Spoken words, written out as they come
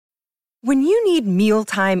When you need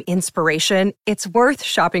mealtime inspiration, it's worth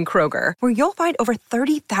shopping Kroger, where you'll find over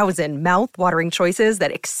 30,000 mouth-watering choices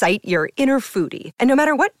that excite your inner foodie. And no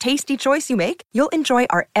matter what tasty choice you make, you'll enjoy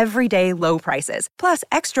our everyday low prices, plus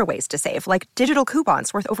extra ways to save, like digital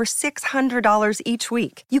coupons worth over $600 each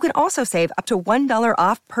week. You can also save up to $1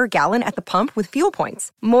 off per gallon at the pump with fuel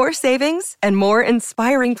points. More savings and more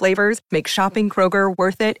inspiring flavors make shopping Kroger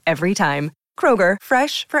worth it every time. Kroger,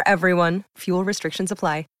 fresh for everyone. Fuel restrictions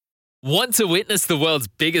apply. Want to witness the world's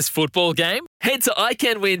biggest football game? Head to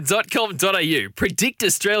iCanWin.com.au, predict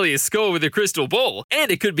Australia's score with a crystal ball, and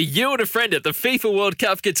it could be you and a friend at the FIFA World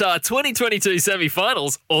Cup Qatar 2022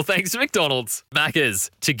 semi-finals, all thanks to McDonald's. Maccas,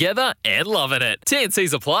 together and loving it.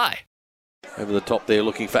 TNCs apply. Over the top there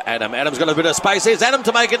looking for Adam. Adam's got a bit of space. Here's Adam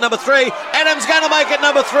to make it number 3. Adam's going to make it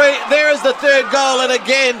number 3. There is the third goal, and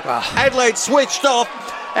again, Adelaide switched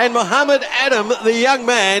off. And Mohamed Adam, the young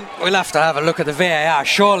man... We'll have to have a look at the VAR,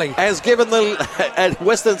 surely. ...has given the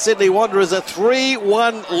Western Sydney Wanderers a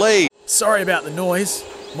 3-1 lead. Sorry about the noise.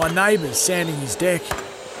 My neighbour's sanding his deck.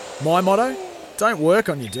 My motto? Don't work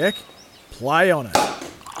on your deck. Play on it.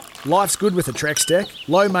 Life's good with a Trex deck.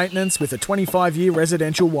 Low maintenance with a 25-year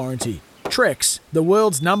residential warranty. Trex, the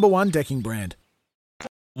world's #1 decking brand.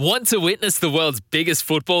 Want to witness the world's biggest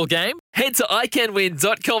football game? Head to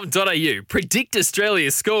iCanWin.com.au, predict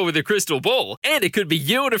Australia's score with a crystal ball, and it could be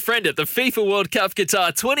you and a friend at the FIFA World Cup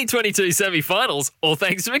Qatar 2022 semi-finals, all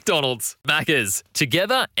thanks to McDonald's. Maccas,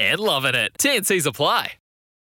 together and loving it. TNCs apply.